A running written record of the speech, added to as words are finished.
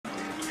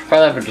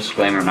Probably have a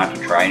disclaimer not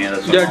to try any of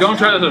this. Yeah, don't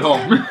try this at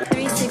home.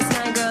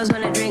 369 girls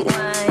wanna drink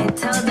wine.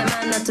 Tell the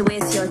man not to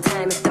waste your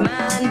time. If the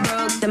man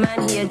broke, the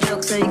man he a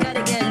joke. So you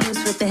gotta get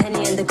loose with the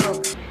Henny and the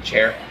Coke.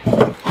 Chair.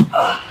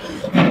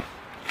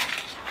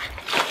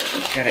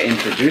 Gotta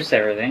introduce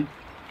everything.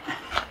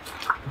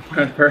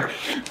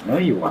 No,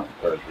 you want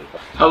perfect.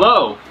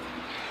 Hello.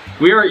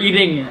 We are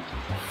eating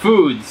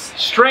foods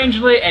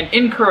strangely and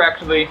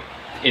incorrectly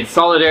in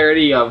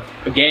solidarity of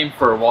a game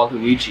for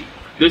Waluigi.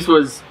 This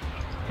was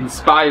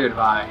inspired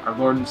by our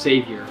Lord and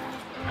Savior,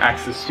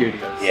 Access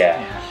Studios. Yeah.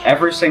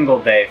 Every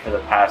single day for the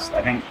past,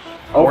 I think,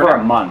 over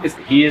a month,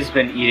 he has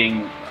been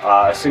eating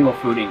a single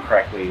food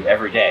incorrectly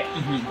every day.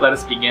 Let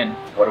us begin.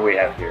 What do we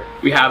have here?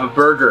 We have a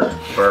burger.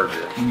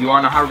 Burger. You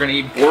wanna know how we're gonna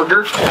eat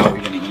burger? How are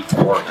we gonna eat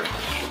burger?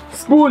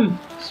 Spoon.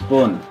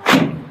 Spoon.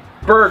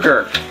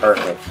 Burger.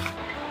 Perfect.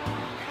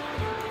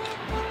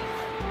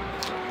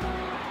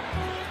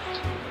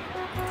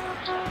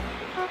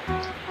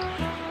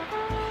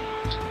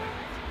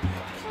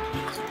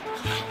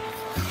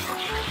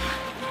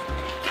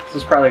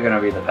 This is probably going to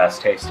be the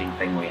best tasting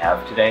thing we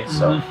have today,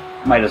 so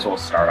might as well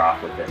start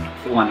off with it.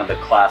 One of the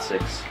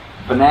classics.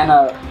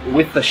 Banana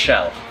with the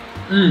shell.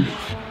 Good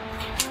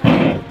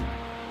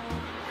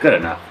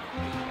enough.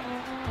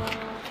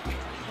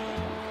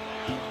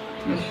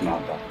 It's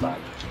not that bad.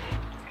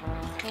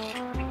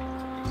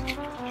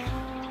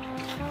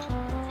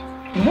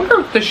 I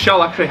wonder if this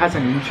shell actually has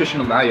any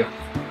nutritional value.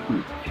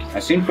 I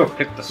seem to have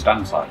picked the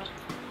stem side.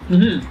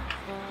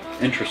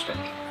 Interesting.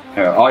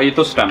 Here, I'll eat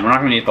the stem. We're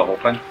not going to eat the whole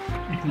thing.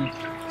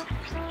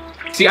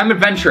 See, I'm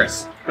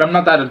adventurous, but I'm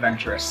not that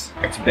adventurous.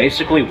 It's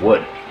basically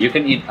wood. You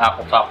can eat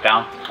apple top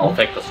down. I'll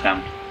take the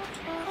stem.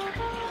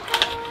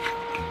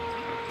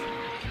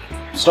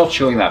 I'm still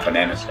chewing that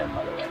banana stem,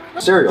 by the way.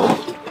 Cereal.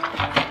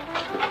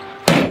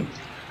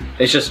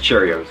 It's just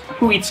Cheerios.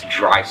 Who eats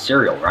dry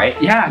cereal, right?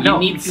 Yeah, you no,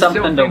 need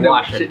something to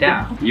wash it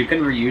down. You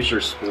can reuse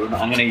your spoon.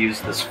 I'm gonna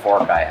use this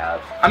fork I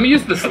have. I'm gonna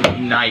use this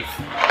knife.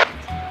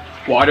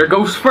 Water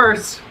goes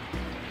first.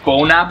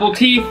 Bone apple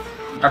teeth.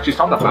 Actually, it's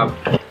not that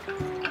bad.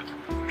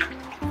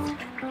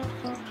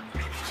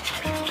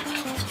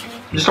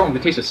 I just don't like the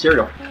taste of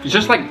cereal. It's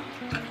just like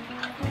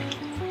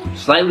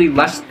slightly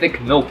less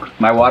thick milk.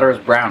 My water is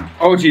brown.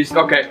 Oh jeez,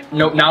 okay.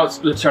 Nope, now it's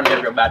starting to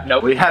get real bad.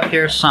 Nope. We have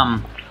here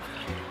some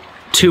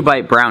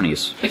 2-bite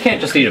brownies. You can't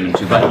just eat them in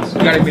 2 bites.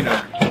 You gotta be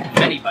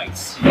many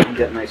bites.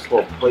 Get nice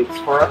little plates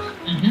for us.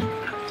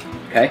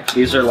 Okay,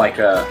 these are like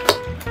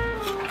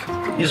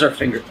these are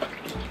finger.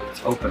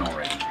 It's open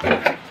already.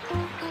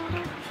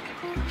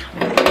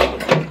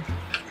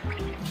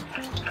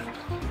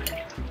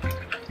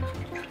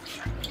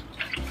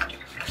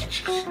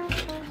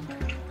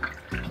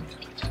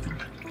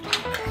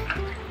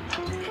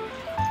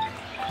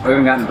 We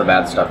haven't gotten to the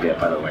bad stuff yet,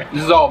 by the way.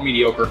 This is all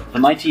mediocre. The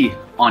mighty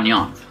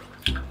onion.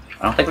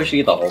 I don't think we should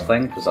eat the whole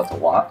thing, because that's a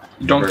lot.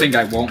 Don't think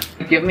I won't.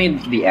 Give me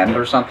the end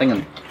or something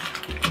and...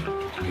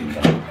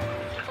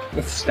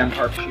 With the stem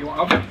part, you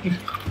want? Okay.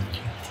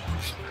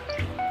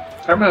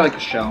 I don't really like the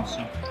shell, so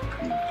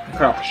I'll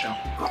cut off the shell.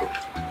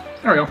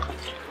 There we go.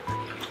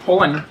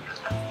 Whole onion.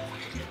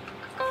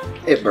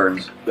 It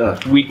burns.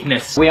 Ugh.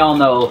 Weakness. We all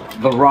know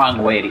the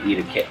wrong way to eat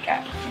a Kit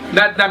Kat.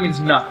 That means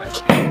nothing.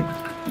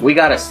 We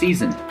gotta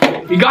season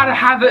it. You gotta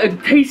have it a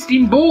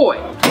tasting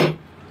boy.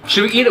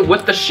 Should we eat it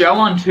with the shell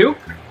on too?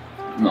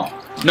 No.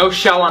 No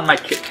shell on my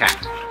Kit Kat.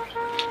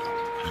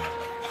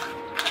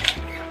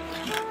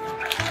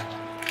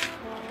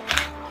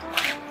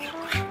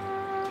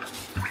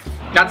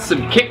 Got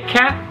some Kit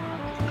Kat,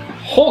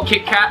 whole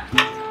Kit Kat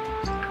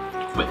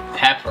with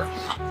pepper.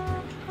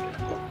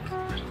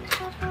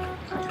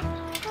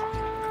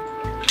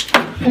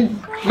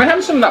 Might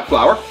have some of that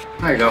flour.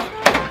 There you go.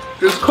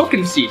 It's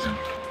cooking season.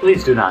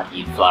 Please do not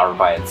eat flour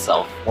by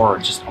itself or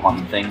just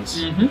on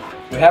things.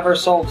 We have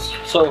ourselves,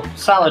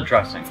 salad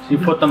dressings. You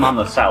put them on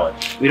the salad.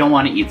 We don't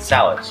want to eat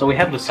salad, so we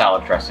have the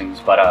salad dressings,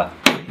 but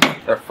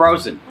they're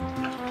frozen.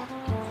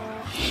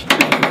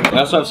 We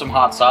also have some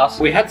hot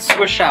sauce. We had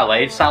Swiss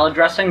Chalet salad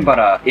dressing,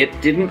 but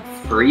it didn't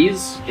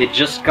freeze. It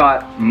just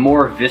got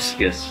more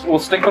viscous. We'll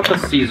stick with the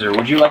Caesar.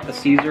 Would you like the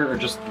Caesar or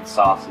just the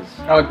sauces?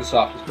 I like the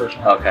sauces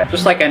personally. Okay,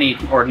 just like any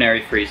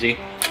ordinary freezy.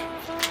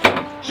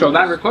 Show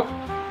that real quick.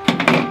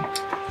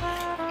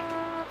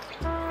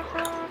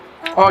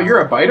 Oh, you're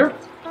a biter?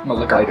 I'm a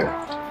licker.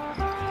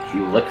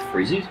 You lick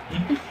freezies?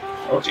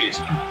 Oh, jeez. Is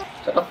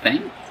that a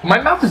thing?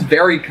 My mouth is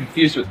very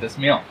confused with this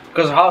meal.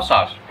 Because the hot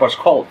sauce was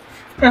cold.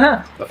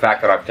 The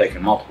fact that I've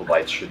taken multiple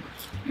bites should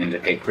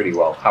indicate pretty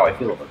well how I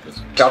feel about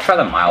this. I'll try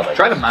the mild.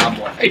 Try the mild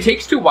one. It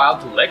takes too wild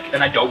to lick,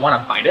 and I don't want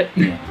to bite it.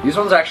 These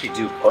ones actually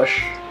do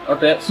push a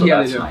bit, so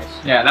that's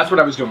nice. Yeah, that's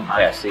what I was doing.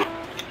 Yeah, see?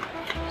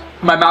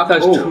 My mouth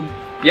has two.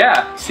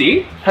 Yeah,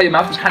 see? How your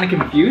mouth was kind of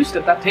confused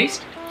at that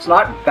taste? It's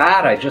not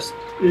bad, I just...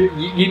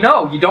 You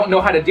know, you don't know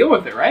how to deal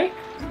with it, right?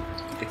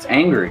 It's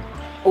angry.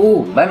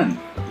 Ooh, lemon.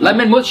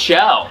 Lemon with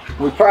shell.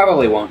 We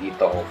probably won't eat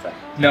the whole thing.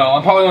 No,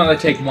 I'm probably going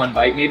to take one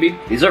bite, maybe.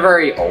 These are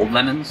very old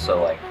lemons,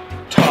 so like...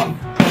 Tough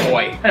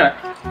boy. Anyway.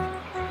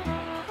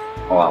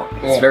 Oh, wow,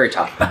 it's very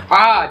tough.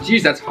 Ah,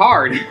 jeez, that's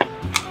hard.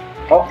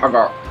 Oh, I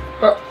got.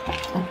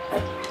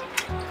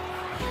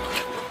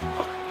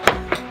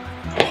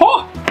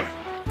 Oh.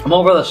 I'm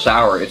over the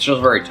sour. It's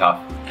just very tough.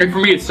 And for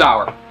me, it's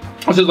sour.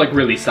 This is like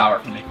really sour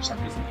for me for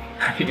some reason.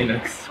 An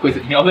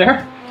exquisite meal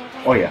there.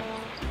 Oh yeah.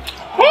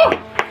 Oh.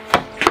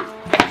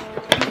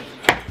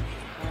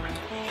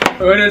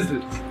 What is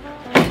it?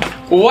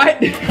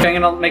 What? I'm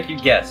gonna make you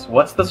guess.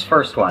 What's this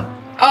first one?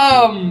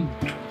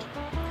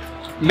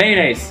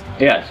 Mayonnaise.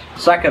 Yes.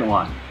 Second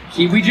one.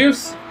 Kiwi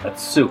juice.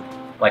 That's soup.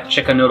 Like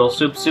chicken noodle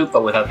soup,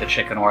 but without the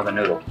chicken or the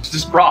noodle. It's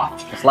just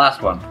broth. This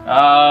last one.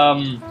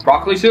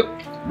 Broccoli soup.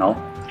 No.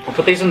 We'll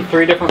put these in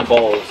 3 different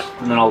bowls,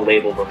 and then I'll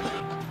label them.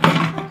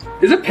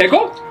 Is it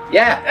pickle?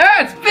 Yeah.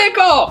 Yeah, it's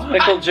pickle.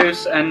 Pickle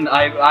juice, and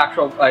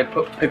I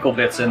put pickle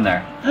bits in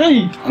there.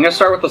 Hey. I'm gonna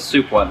start with the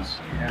soup ones.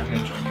 Yeah, I'm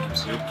gonna try some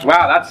soup.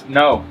 Wow, that's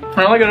no.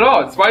 I don't like it at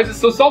all. Why is it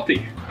so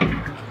salty?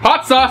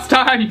 Hot sauce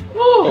time.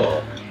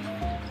 Ooh.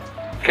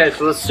 Okay,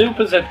 so the soup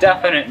is a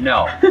definite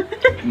no.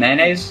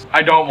 Mayonnaise?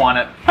 I don't want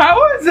it.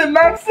 How is it,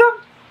 Maxim?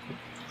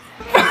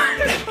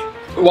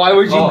 Why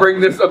would you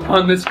bring this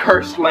upon this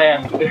cursed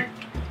land?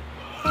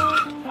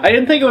 I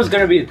didn't think it was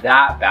gonna be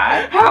that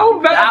bad. How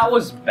bad? That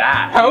was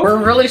bad. How?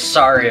 We're really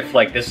sorry if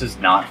like this is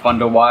not fun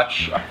to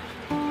watch.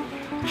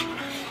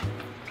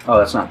 Oh,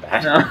 that's not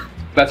bad. No.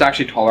 That's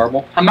actually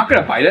tolerable. I'm not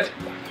gonna bite it.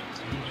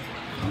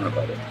 I'm gonna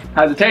bite it.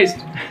 How's it taste?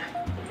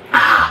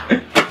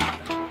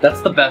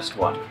 That's the best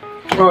one.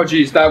 Oh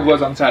jeez, that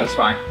was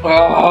unsatisfying.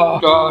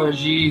 Oh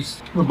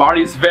jeez. My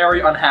body is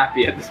very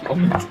unhappy at this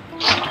moment.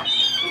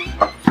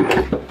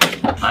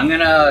 I'm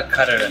gonna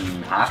cut it in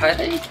half, I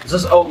think. This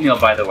is oatmeal,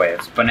 by the way.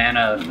 It's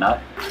banana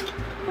nut.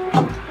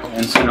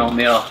 Instant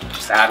oatmeal.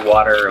 Just add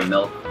water or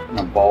milk in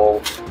a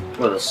bowl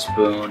with a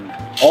spoon.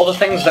 All the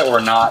things that we're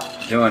not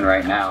doing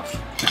right now.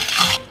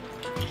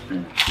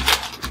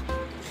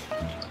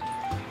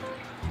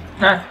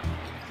 I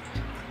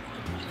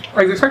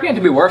was expecting it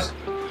to be worse.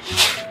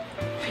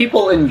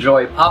 People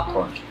enjoy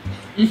popcorn.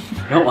 You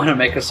don't want to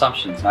make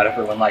assumptions. Not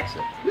everyone likes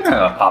it. You don't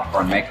have a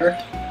popcorn maker.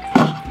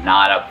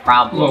 Not a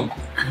problem.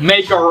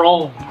 Make our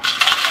own.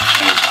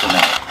 Nice to know.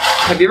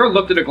 Have you ever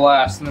looked at a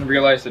glass and then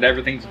realized that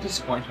everything's a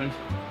disappointment?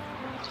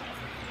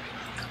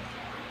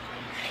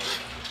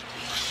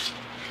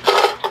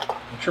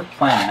 What's your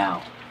plan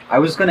now? I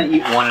was gonna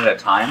eat one at a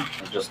time.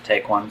 I'll just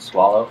take one,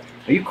 swallow.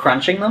 Are you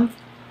crunching them?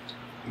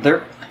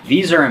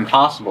 These are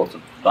impossible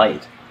to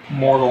bite.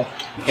 Mortal.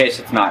 In case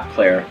it's not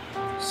clear,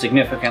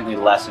 significantly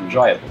less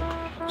enjoyable.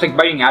 It's like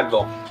biting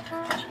Advil.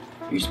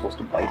 Are you supposed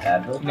to bite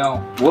Advil?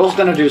 No. Will's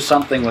gonna do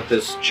something with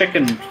this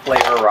chicken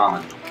flavor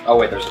ramen. Oh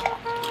wait, there's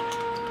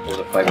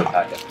a flavor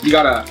packet. You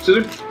got a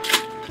scissor?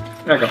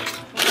 There you go.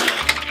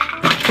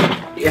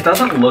 It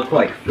doesn't look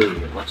like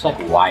food. It looks like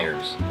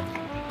wires.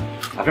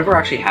 I've never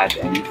actually had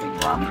anything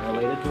ramen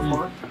related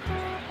before.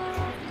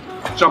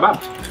 It's not bad.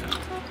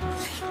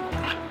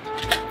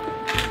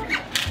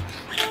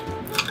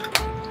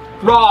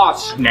 Raw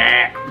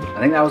snack. I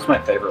think that was my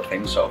favorite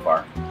thing so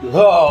far.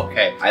 Oh,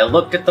 okay. I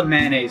looked at the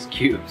mayonnaise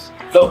cubes.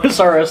 Those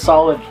are a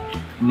solid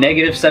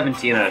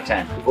 -17 out of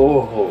 10.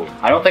 Oh,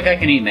 I don't think I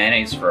can eat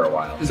mayonnaise for a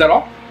while. Is that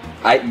all?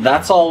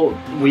 That's all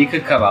we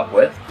could come up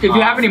with. If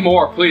you have any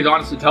more, please,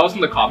 honestly, tell us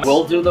in the comments.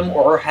 We'll do them,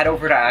 or head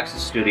over to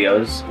Access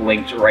Studios,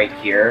 linked right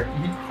here.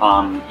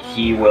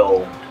 He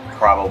will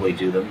probably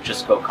do them.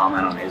 Just go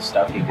comment on his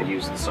stuff. He could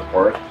use the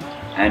support.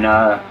 And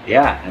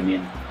yeah, I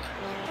mean,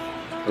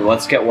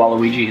 let's get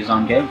Waluigi his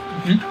own game.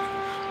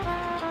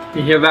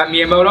 You hear that,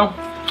 Miyamoto?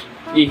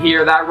 You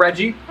hear that,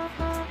 Reggie?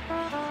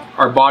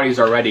 Our bodies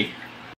are ready.